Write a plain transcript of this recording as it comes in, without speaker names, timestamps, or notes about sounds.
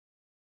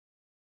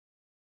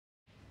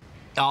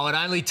Oh, it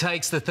only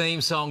takes the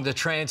theme song to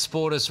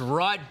transport us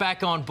right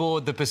back on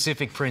board the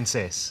Pacific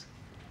Princess.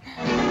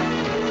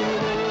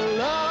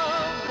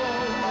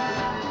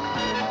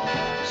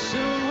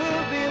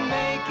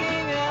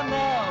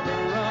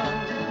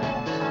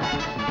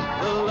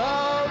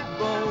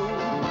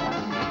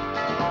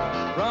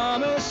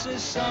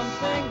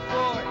 Something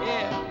for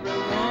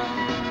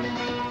everyone.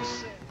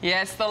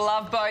 Yes, the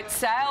Love Boat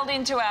sailed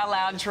into our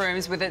lounge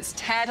rooms with its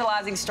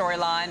tantalising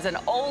storylines and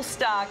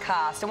all-star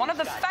cast. And one of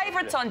the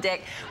favourites on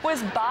deck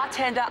was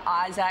bartender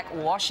Isaac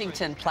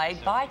Washington,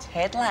 played by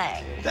Ted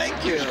Lange.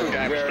 Thank you.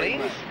 Screwdrivers,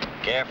 please.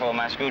 Careful,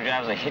 my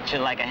screwdrivers will hit you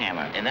like a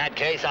hammer. In that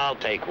case, I'll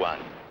take one.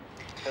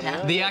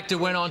 The actor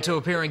went on to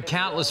appear in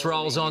countless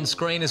roles on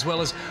screen, as well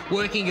as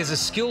working as a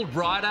skilled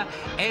writer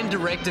and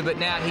director, but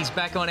now he's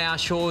back on our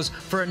shores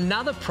for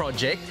another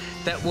project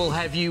that will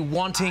have you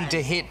wanting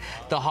to hit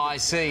the high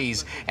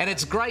seas. And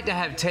it's great to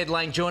have Ted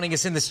Lange joining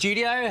us in the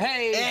studio.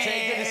 Hey,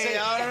 Ted, good to see you.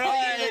 All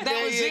right,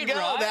 that was it,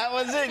 right? That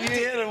was it. You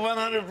hit it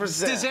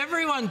 100%. Does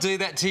everyone do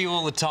that to you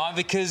all the time?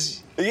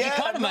 Because you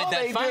kind of made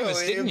that famous,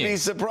 didn't you? You'd be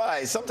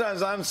surprised.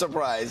 Sometimes I'm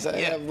surprised. I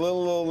have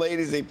little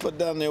ladies, they put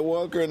down their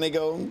walker and they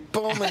go,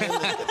 boom, and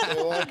then they put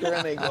their walker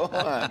and they go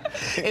on.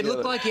 It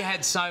looked like you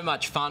had so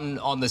much fun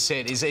on the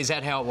set. Is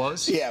that how it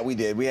was? Yeah, we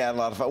did. We had a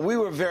lot of fun. We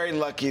were very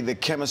lucky, the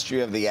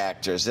chemistry of the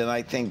actors, and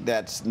I think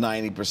that's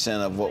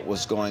 90% of what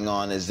was going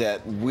on, is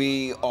that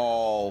we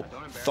all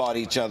thought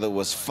each other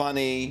was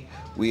funny,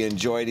 we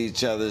enjoyed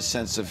each other's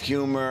sense of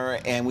humor,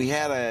 and we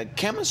had a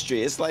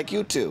chemistry. It's like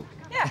you two.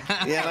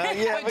 Yeah.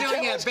 You know, we're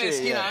doing our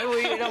best, you know.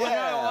 We don't know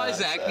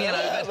Isaac, you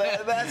know.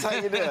 That's how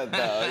you do it,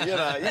 though. You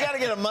know, you got to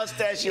get a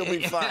mustache, you'll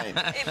be fine.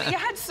 You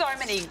had so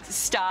many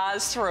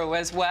stars through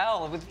as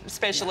well, with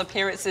special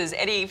appearances.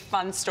 Any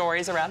fun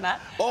stories around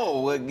that?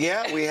 Oh, well,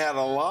 yeah, we had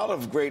a lot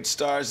of great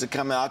stars that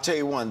come out. I'll tell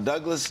you one,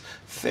 Douglas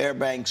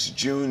Fairbanks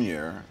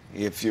Jr.,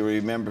 if you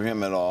remember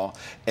him at all,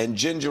 and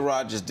Ginger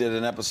Rogers did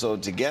an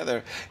episode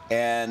together,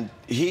 and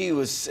he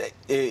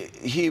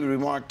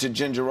remarked to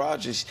Ginger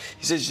Rogers,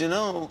 he says, you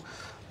know,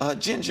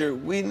 Ginger,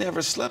 we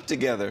never slept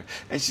together.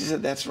 And she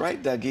said, that's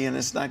right, Dougie, and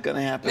it's not going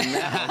to happen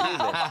now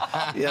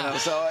either. You know,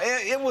 so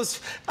it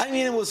was, I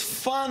mean, it was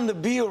fun to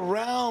be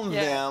around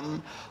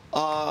them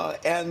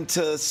and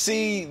to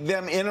see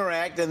them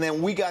interact, and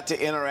then we got to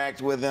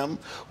interact with them.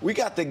 We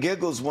got the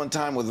giggles one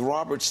time with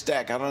Robert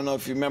Stack. I don't know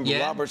if you remember,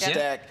 Robert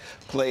Stack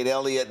played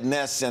Elliot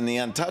Ness in The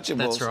Untouchables.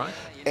 That's right.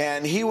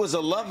 And he was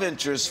a love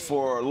interest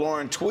for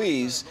Lauren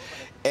Tweez,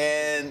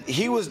 and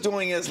he was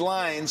doing his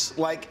lines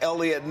like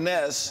Elliot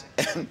Ness,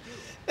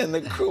 and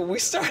the crew, we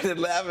started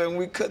laughing.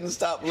 We couldn't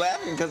stop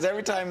laughing because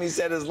every time he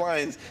said his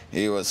lines,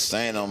 he was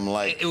saying them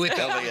like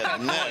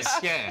Elliot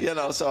Ness. You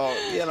know, so,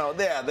 you know,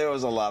 there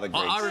was a lot of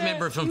great I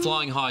remember it from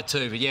Flying High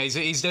too, but yeah,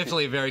 he's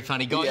definitely a very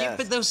funny guy. Yeah,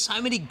 but there were so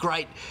many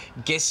great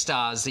guest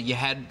stars that you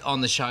had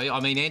on the show. I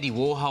mean, Andy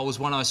Warhol was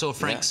one I saw,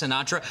 Frank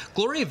Sinatra.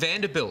 Gloria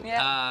Vanderbilt,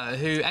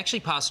 who actually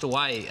passed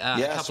away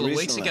a couple of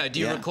weeks ago. Do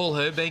you recall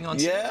her being on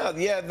set?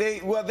 Yeah,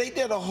 they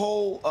did a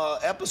whole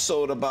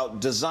episode about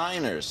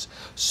designers.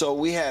 So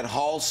we had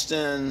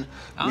Halston,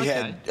 we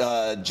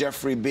had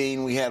Jeffrey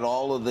Bean, we had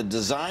all of the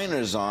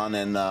designers on,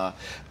 and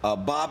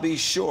Bobby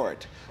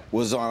Short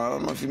was on. I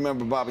don't know if you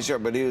remember Bobby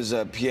Short, but he was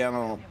a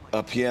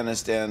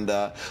pianist,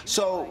 and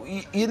so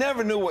you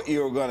never knew what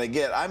you were going to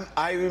get.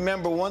 I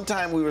remember one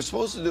time we were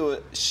supposed to do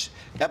an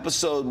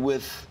episode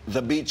with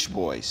the Beach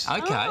Boys.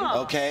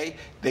 Okay,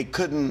 they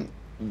couldn't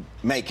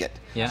make it,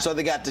 so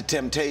they got the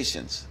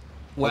Temptations.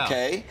 Wow.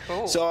 Okay,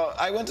 so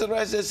I went to the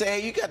rest and said,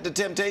 hey, you got the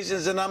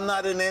Temptations and I'm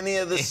not in any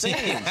of the scenes.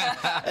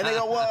 And they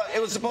go, well,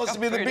 it was supposed to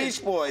be the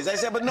Beach Boys. I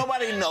said, but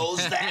nobody knows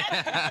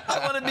that. I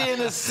want to be in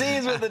the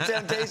scenes with the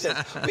Temptations.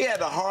 We had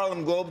the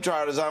Harlem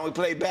Globetrotters on. We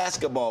played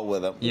basketball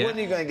with them. When are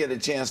you going to get a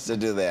chance to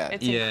do that?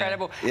 It's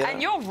incredible.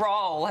 And your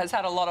role has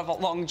had a lot of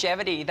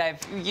longevity.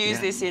 They've used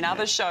this in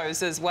other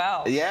shows as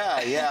well.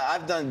 Yeah.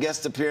 I've done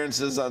guest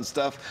appearances on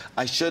stuff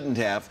I shouldn't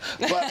have.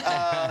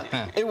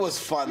 But it was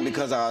fun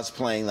because I was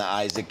playing the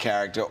Isaac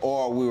character,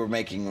 or we were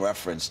making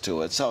reference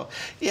to it. So,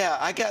 yeah,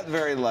 I got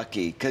very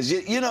lucky because,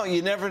 you know,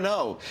 you never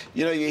know.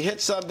 You know, you hit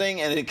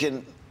something and it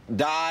can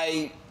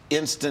die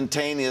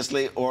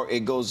instantaneously, or it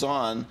goes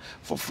on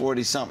for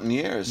 40-something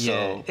years.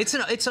 So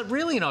it's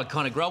really an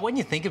iconic role when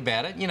you think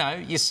about it. You know,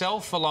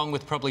 yourself along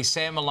with probably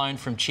Sam Malone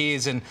from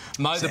Cheers and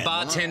Mo the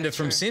bartender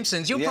from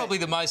Simpsons. You're probably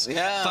the most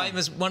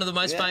famous, one of the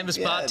most famous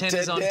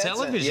bartenders on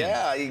television.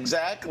 Yeah,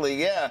 exactly.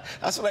 Yeah,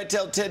 that's what I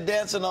tell Ted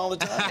Danson all the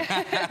time.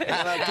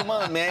 Come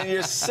on, man,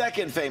 you're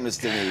second famous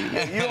to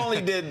me. You only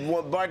did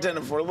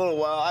bartender for a little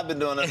while. I've been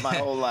doing it my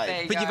whole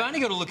life. But you've only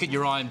got to look at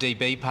your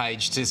IMDb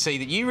page to see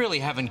that you really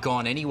haven't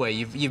gone anywhere.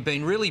 You've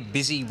been really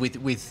busy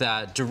with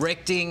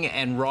directing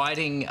and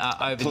writing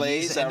over the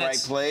years. I write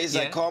plays.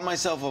 I call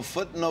myself a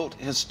footnote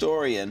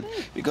historian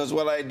because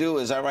what I do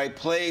is I write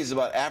plays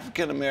about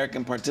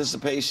African-American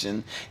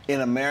participation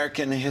in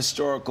American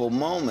historical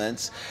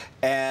moments,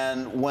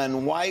 and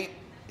when white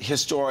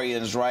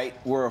historians write,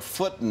 we're a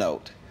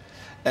footnote.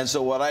 And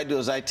so what I do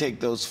is I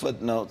take those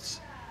footnotes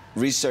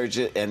research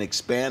it and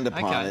expand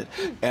upon it.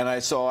 And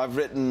I've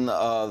written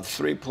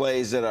 3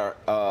 plays that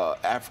are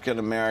African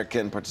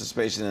American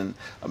participation in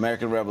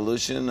American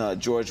Revolution.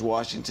 George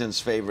Washington's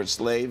Favorite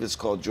Slave. It's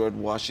called George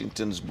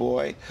Washington's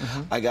Boy.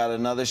 I got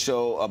another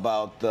show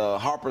about the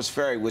Harper's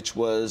Ferry, which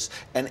was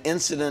an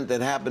incident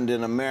that happened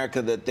in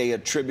America that they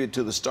attribute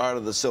to the start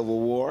of the Civil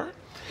War.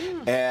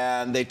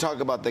 And they talk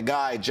about the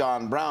guy,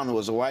 John Brown, who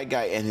was a white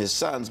guy, and his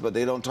sons, but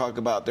they don't talk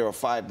about there were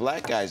 5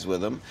 black guys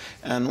with him,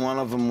 and one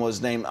of them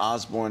was named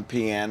Osborne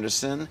P.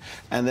 Anderson.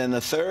 And then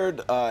the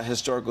third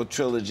historical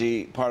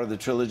trilogy, part of the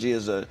trilogy,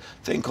 is a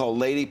thing called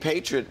Lady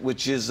Patriot,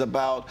 which is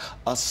about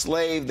a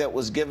slave that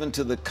was given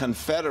to the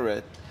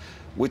Confederate,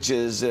 which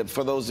is,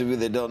 for those of you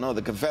that don't know,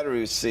 the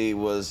Confederacy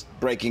was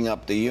breaking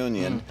up the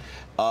Union.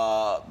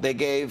 They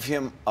gave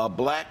him a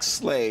black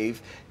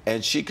slave,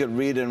 and she could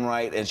read and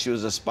write, and she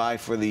was a spy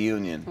for the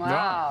Union.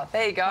 Wow,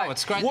 there you go. Oh,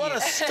 it's great. What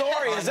a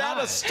story. Is that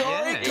a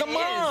story? Yeah. Come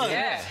on.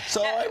 Yeah.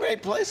 So I'm very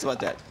pleased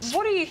about that.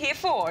 What are you here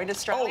for in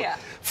Australia?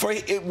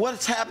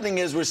 What's happening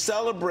is we're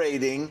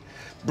celebrating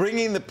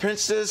bringing the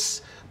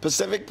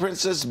Pacific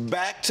Princess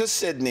back to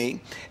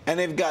Sydney, and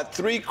they've got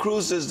 3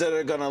 cruises that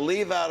are going to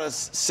leave out of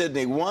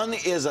Sydney. One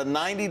is a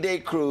 90-day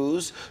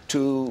cruise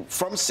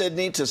from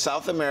Sydney to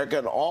South America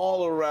and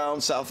all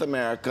around South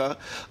America.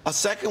 A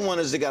second one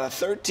is they got a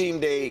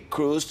 13-day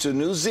cruise to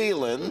New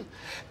Zealand,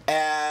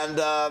 and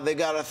they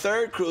got a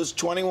third cruise,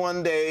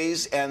 21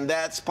 days, and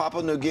that's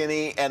Papua New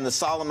Guinea and the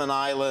Solomon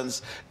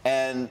Islands,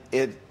 and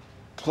it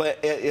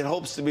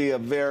hopes to be a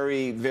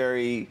very,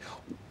 very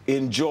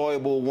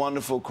enjoyable,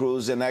 wonderful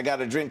cruise. And I got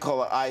a drink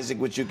called Isaac,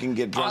 which you can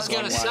get drunk on. I was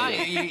going to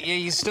say,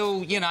 you're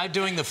still,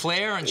 doing the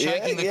flair and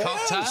shaking the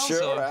cocktails?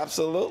 Sure,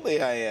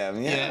 absolutely I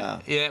am,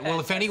 yeah.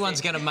 Well, if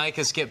anyone's going to make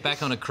us get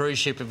back on a cruise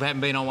ship, if we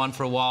haven't been on one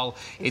for a while,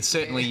 it's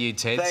certainly you,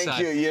 Ted. Thank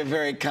you, you're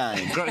very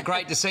kind.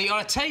 Great to see you.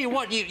 I tell you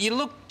what, you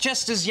look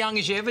just as young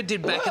as you ever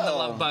did back in the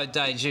Love Boat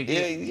days.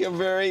 You're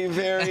very,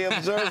 very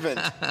observant.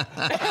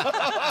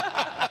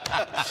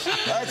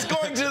 That's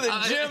going to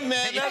the gym,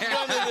 man. That's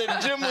going to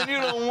the gym when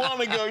you don't want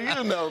to go.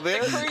 You know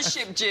this. The cruise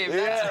ship gym,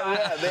 that's right.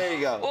 Yeah, there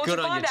you go. Well, Good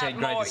on you, Ted.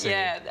 Great to see you.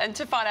 And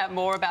to find out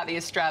more about the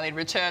Australian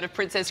return of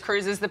Princess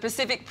Cruises, the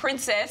Pacific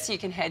Princess, you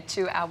can head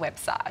to our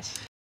website.